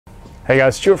Hey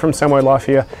guys, Stuart from Samoyed Life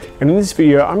here, and in this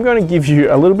video I'm going to give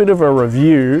you a little bit of a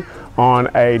review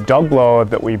on a dog blower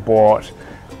that we bought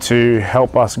to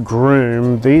help us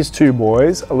groom these two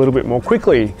boys a little bit more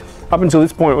quickly. Up until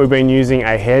this point we've been using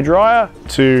a hairdryer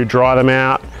to dry them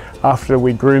out after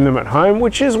we groom them at home,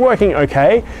 which is working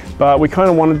okay, but we kind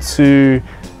of wanted to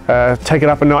take it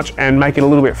up a notch and make it a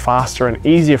little bit faster and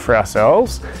easier for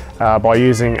ourselves by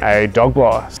using a dog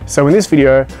blower. So in this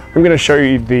video, I'm going to show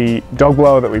you the dog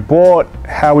blower that we bought,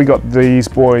 how we got these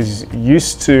boys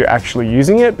used to actually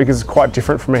using it, because it's quite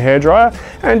different from a hairdryer,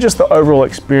 and just the overall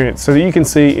experience so that you can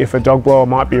see if a dog blower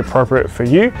might be appropriate for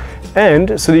you,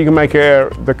 and so that you can make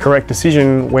the correct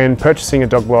decision when purchasing a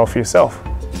dog blower for yourself.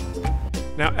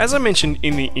 Now, as I mentioned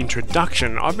in the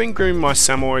introduction, I've been grooming my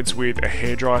Samoyeds with a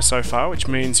hairdryer so far, which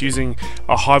means using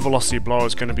a high velocity blower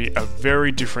is going to be a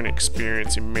very different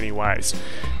experience in many ways.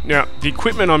 Now, the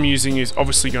equipment I'm using is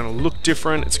obviously going to look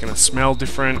different, it's going to smell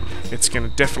different, it's going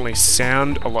to definitely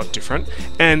sound a lot different,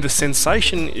 and the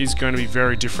sensation is going to be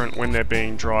very different when they're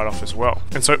being dried off as well.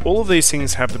 And so all of these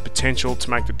things have the potential to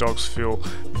make the dogs feel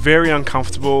very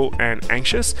uncomfortable and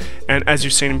anxious, and as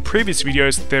you've seen in previous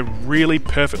videos, they're really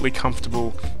perfectly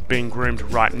comfortable being groomed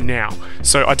right now.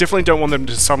 So I definitely don't want them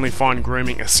to suddenly find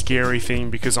grooming a scary thing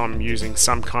because I'm using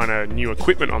some kind of new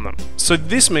equipment on them. So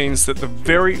this means that the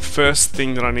very first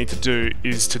thing that I need to do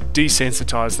is to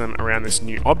desensitize them around this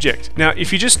new object. Now,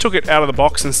 if you just took it out of the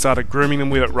box and started grooming them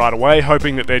with it right away,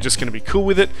 hoping that they're just going to be cool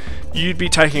with it, you'd be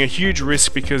taking a huge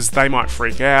risk because they might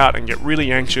freak out and get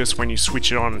really anxious when you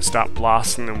switch it on and start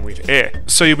blasting them with air.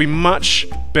 So you'll be much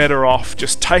better off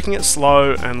just taking it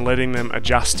slow and letting them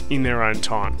adjust in their own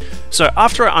time. So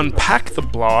after I unpack the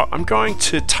blower, I'm going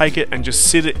to take it and just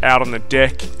sit it out on the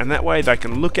deck, and that way they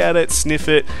can look at it, sniff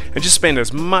it, and just spend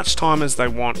as much time as they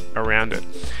want around it.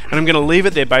 And I'm going to leave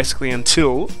it there basically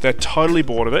until they're totally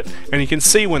bored of it, and you can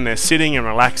see when they're sitting and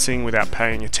relaxing without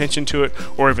paying attention to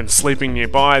it or even sleeping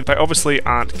nearby, they obviously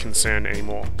aren't concerned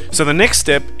anymore. So the next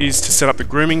step is to set up the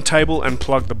grooming table and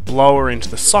plug the blower into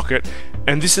the socket,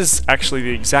 and this is actually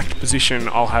the exact position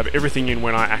I'll have everything in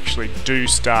when I actually do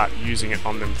start using it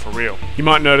on them for real. You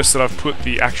might notice that I've put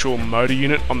the actual motor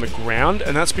unit on the ground,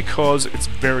 and that's because it's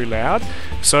very loud,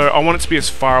 so I want it to be as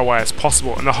far away as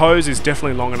possible, and the hose is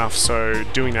definitely long enough so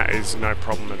doing that is no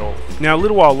problem at all. Now a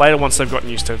little while later, once they've gotten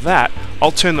used to that,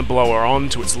 I'll turn the blower on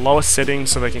to its lowest setting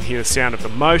so they can hear the sound of the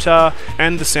motor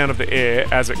and the sound of the air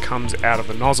as it comes out of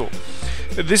the nozzle.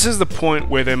 This is the point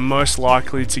where they're most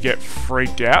likely to get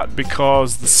freaked out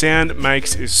because the sound it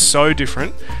makes is so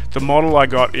different. The model I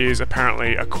got is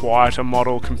apparently a quieter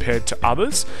model compared to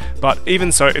others, but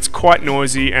even so it's quite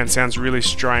noisy and sounds really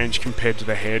strange compared to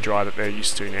the hairdryer that they're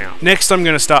used to now. Next, I'm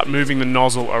going to start moving the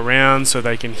nozzle around so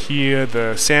they can hear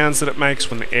the sounds that it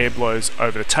makes when the air blows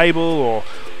over the table or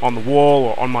on the wall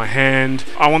or on my hand.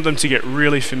 I want them to get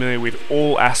really familiar with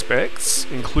all aspects,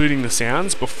 including the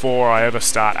sounds, before I ever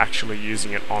start actually using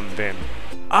it on them.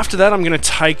 After that, I'm going to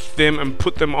take them and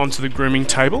put them onto the grooming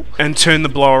table and turn the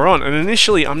blower on. And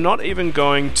initially, I'm not even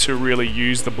going to really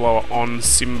use the blower on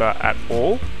Simba at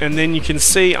all. And then you can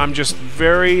see I'm just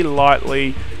very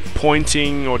lightly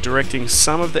pointing or directing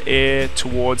some of the air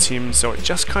towards him so it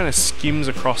just kind of skims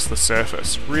across the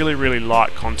surface. Really, really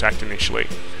light contact initially.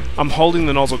 I'm holding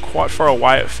the nozzle quite far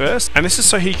away at first, and this is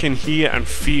so he can hear and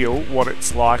feel what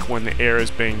it's like when the air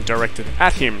is being directed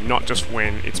at him, not just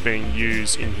when it's being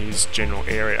used in his general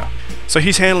area. So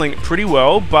he's handling it pretty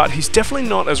well, but he's definitely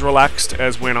not as relaxed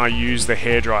as when I use the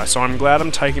hairdryer, so I'm glad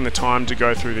I'm taking the time to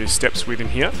go through these steps with him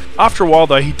here. After a while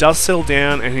though, he does settle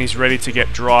down and he's ready to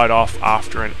get dried off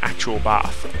after an actual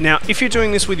bath. Now, if you're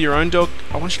doing this with your own dog,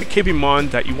 I want you to keep in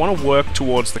mind that you want to work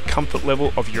towards the comfort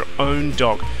level of your own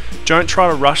dog. Don't try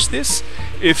to rush this.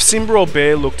 If Simba or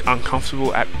Bear looked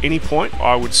uncomfortable at any point,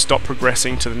 I would stop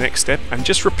progressing to the next step and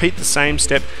just repeat the same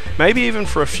step, maybe even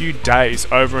for a few days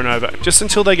over and over, just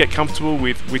until they get comfortable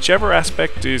with whichever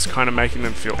aspect is kind of making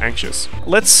them feel anxious.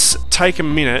 Let's take a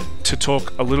minute to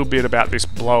talk a little bit about this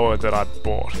blower that I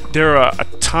bought. There are a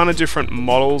ton of different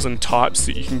models and types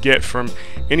that you can get, from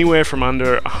anywhere from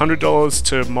under $100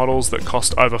 to models that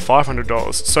cost over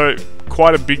 $500, so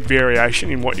quite a big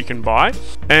variation in what you can buy.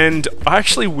 And I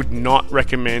actually would not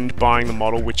recommend buying the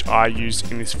model which I used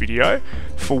in this video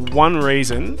for one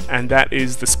reason, and that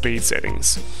is the speed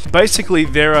settings. Basically,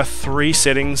 there are 3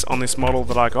 settings on this model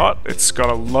that I got. It's got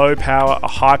a low power, a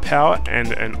high power,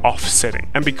 and an off setting.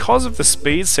 And because of the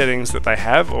speed settings that they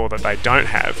have, or that they don't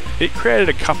have, it created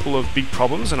a couple of big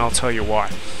problems, and I'll tell you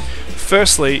why.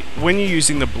 Firstly, when you're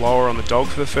using the blower on the dog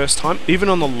for the first time, even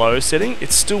on the low setting,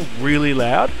 it's still really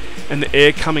loud and the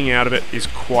air coming out of it is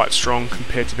quite strong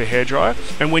compared to the hairdryer.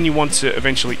 And when you want to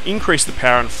eventually increase the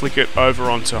power and flick it over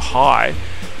onto high,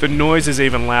 the noise is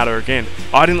even louder again.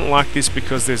 I didn't like this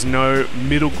because there's no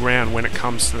middle ground when it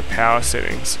comes to the power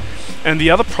settings. And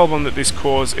the other problem that this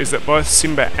caused is that both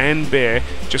Simba and Bear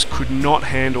just could not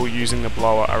handle using the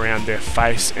blower around their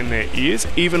face and their ears,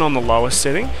 even on the lowest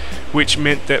setting, which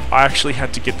meant that I actually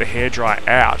had to get the hairdryer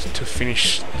out to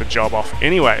finish the job off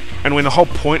anyway. And when the whole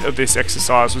point of this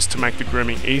exercise was to make the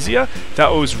grooming easier, that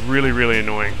was really, really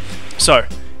annoying. So,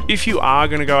 if you are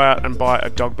going to go out and buy a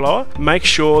dog blower, make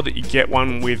sure that you get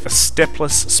one with a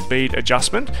stepless speed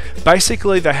adjustment.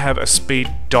 Basically, they have a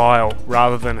speed dial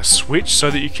rather than a switch so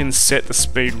that you can set the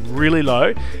speed really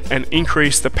low and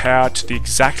increase the power to the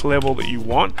exact level that you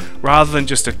want rather than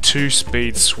just a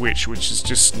 2-speed switch, which is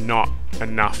just not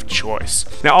enough choice.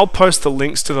 Now, I'll post the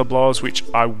links to the blowers which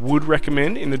I would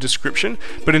recommend in the description,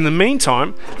 but in the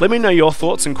meantime, let me know your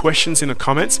thoughts and questions in the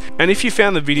comments, and if you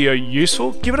found the video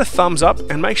useful, give it a thumbs up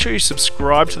and make sure you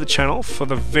subscribe to the channel for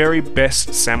the very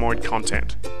best Samoyed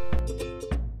content.